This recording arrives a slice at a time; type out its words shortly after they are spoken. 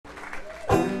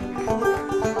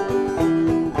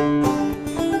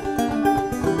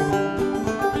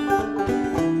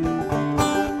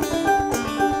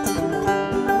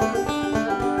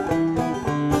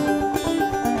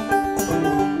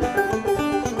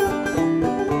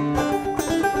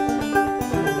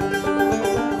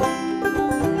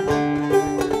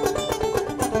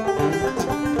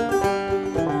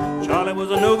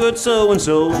good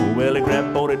so-and-so. Well, he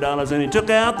grabbed $40 and he took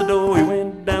out the door. He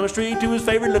went down the street to his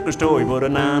favorite liquor store. He put a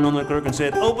 9 on the clerk and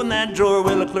said, open that drawer.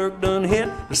 Well, the clerk done hit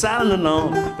the silent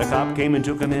alarm. The cop came and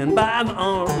took him in by the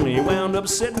arm. He wound up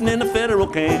sitting in the federal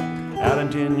camp. Out in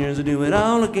 10 years to do it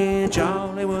all again.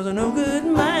 Charlie was a no good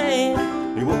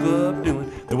man. He woke up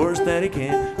doing the worst that he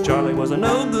can. Charlie was a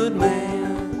no good man.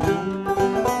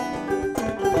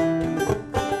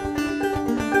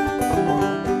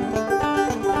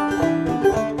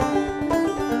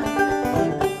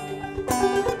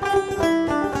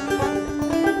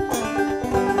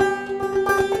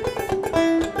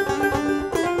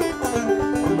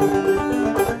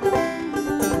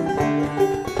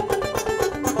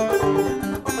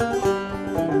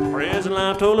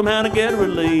 Told him how to get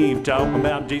relief, talking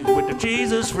about Jesus with the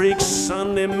Jesus freaks.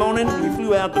 Sunday morning he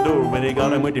flew out the door when he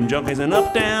got him with them junkies and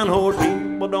uptown horse.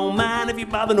 People don't mind if you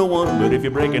bother no one, but if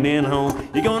you're breaking in home,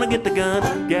 you're gonna get the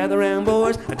gun. Gather round,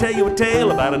 boys, I tell you a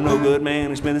tale about a no good man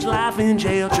who spent his life in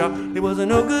jail. Charlie was a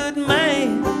no good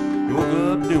man. He woke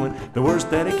up doing the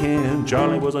worst that he can.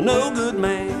 Charlie was a no good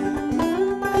man.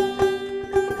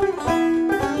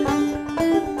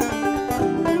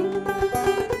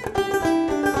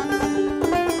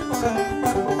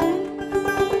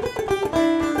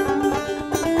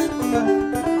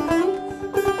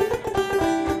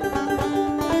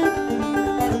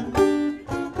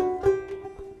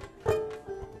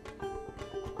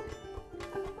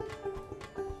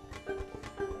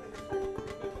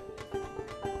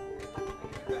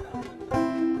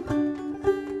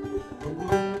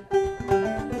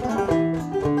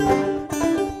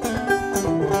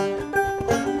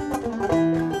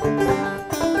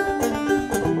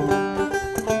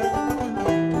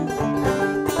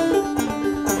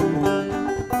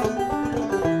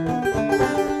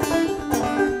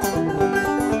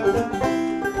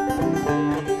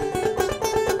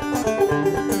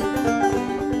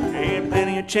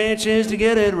 Chances to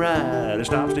get it right. I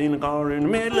stopped stealing a car in the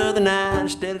middle of the night.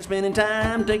 Instead of spending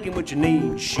time taking what you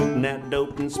need, shooting that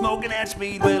dope and smoking that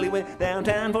speed. Well, he went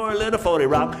downtown for a little 40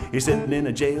 rock. He's sitting in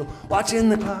a jail watching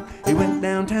the clock. He went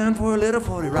downtown for a little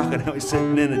 40 rock, and now he's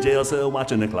sitting in a jail cell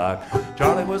watching the clock.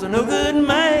 Charlie was a no good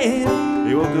man.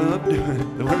 He woke up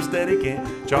doing the worst that he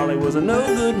can. Charlie was a no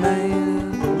good man.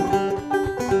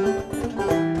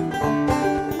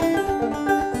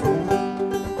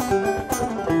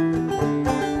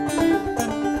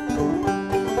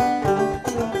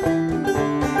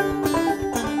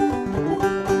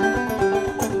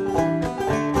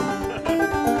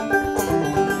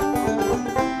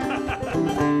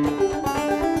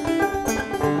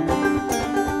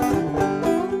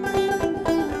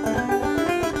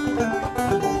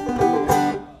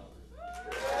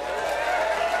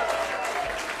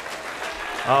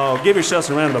 Oh, give yourselves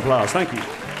a round of applause. Thank you.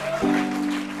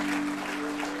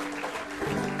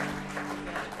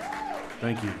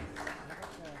 Thank you.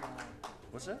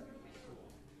 What's that?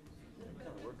 I'm kind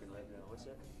of working right now. What's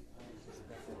that?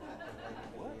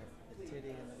 What?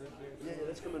 Yeah,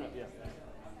 that's coming up, yeah.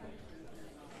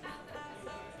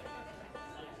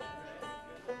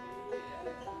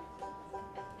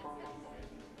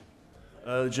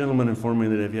 The gentleman informed me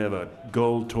that if you have a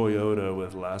gold Toyota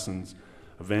with license,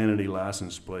 a vanity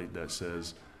license plate that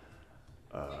says,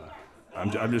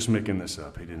 I'm just making this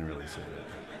up, he didn't really say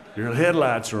that. Your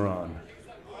headlights are on.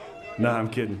 No, I'm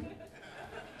kidding.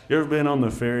 You ever been on the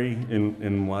ferry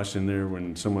in Washington there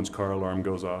when someone's car alarm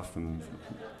goes off? And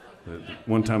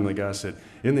one time the guy said,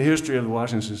 in the history of the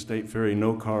Washington State Ferry,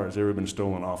 no car has ever been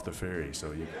stolen off the ferry.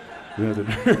 So you have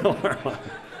the alarm on.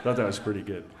 Thought that was pretty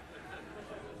good.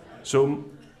 So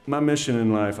my mission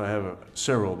in life, I have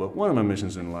several, but one of my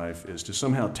missions in life is to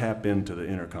somehow tap into the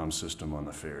intercom system on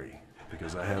the ferry,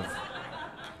 because I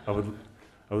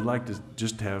would like to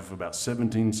just have about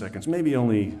 17 seconds, maybe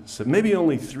only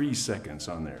 3 seconds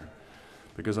on there,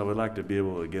 because I would like to be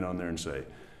able to get on there and say,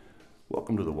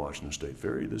 welcome to the Washington State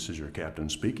Ferry, this is your captain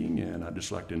speaking, and I'd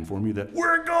just like to inform you that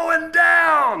we're going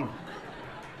down!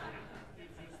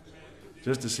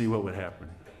 Just to see what would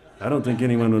happen. I don't think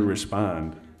anyone would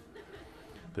respond.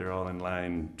 They're all in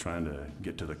line trying to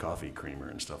get to the coffee creamer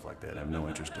and stuff like that. I have no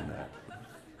interest in that.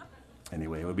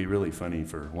 Anyway, it would be really funny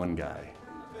for one guy.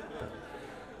 But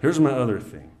here's my other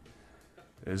thing.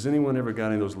 Has anyone ever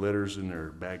got any of those letters in their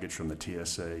baggage from the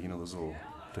TSA? You know, those little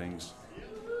things?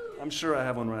 I'm sure I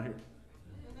have one right here.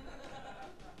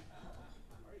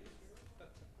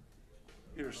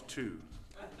 Here's 2.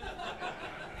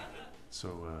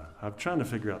 So I'm trying to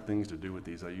figure out things to do with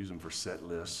these. I use them for set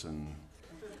lists and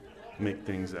make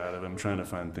things out of them, trying to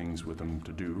find things with them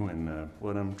to do. And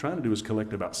what I'm trying to do is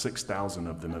collect about 6,000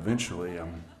 of them eventually.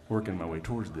 I'm working my way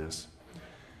towards this.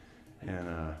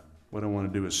 And what I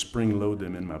want to do is spring load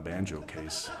them in my banjo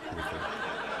case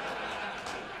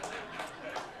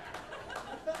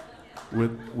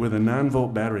with a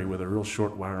 9-volt battery with a real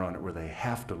short wire on it where they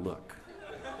have to look.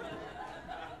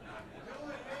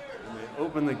 And they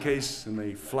open the case and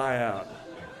they fly out.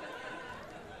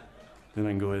 Then I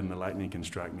can go ahead and the lightning can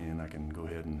strike me and I can go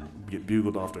ahead and get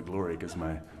bugled off to glory because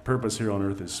my purpose here on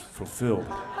earth is fulfilled.